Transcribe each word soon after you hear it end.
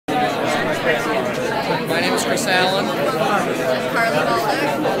My name is Chris Allen.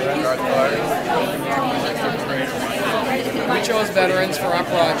 We chose veterans for our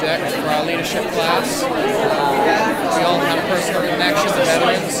project, for our leadership class. We all have a personal connection to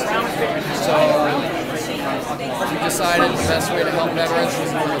veterans, so we decided the best way to help veterans was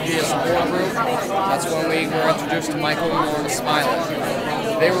through a peer support group. That's when we were introduced to Michael and Lorna Smiley.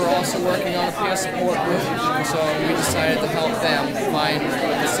 They were also working on a peer support group, so we decided to help them find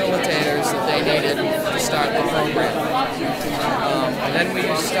facilitators that they needed to start the program. And then we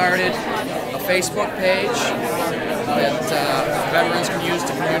started a Facebook page that veterans can use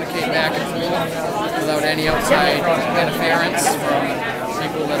to communicate back and forth without any outside interference from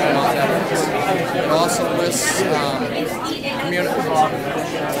people that are not veterans. It also lists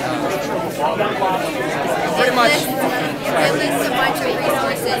pretty much. It lists a bunch of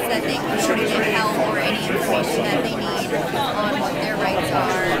resources that they can get help or any information that they need on what their rights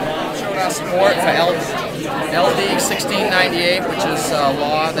are. Showed our support for LD 1698, which is a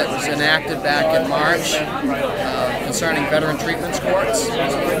law that was enacted back in March concerning veteran treatment courts.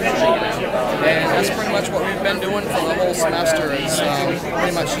 And that's pretty much what we've been doing for the whole semester, is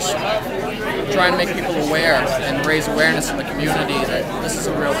pretty much just trying to make people aware and raise awareness in the community that this is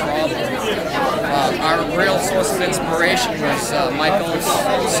a real problem. Our real source of inspiration was Michael's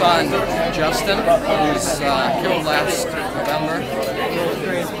son, Justin, who was killed last November,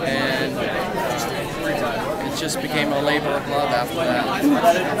 and it just became a labor of love after that.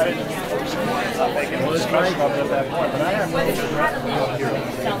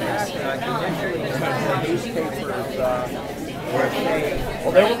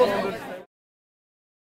 Well, they were looking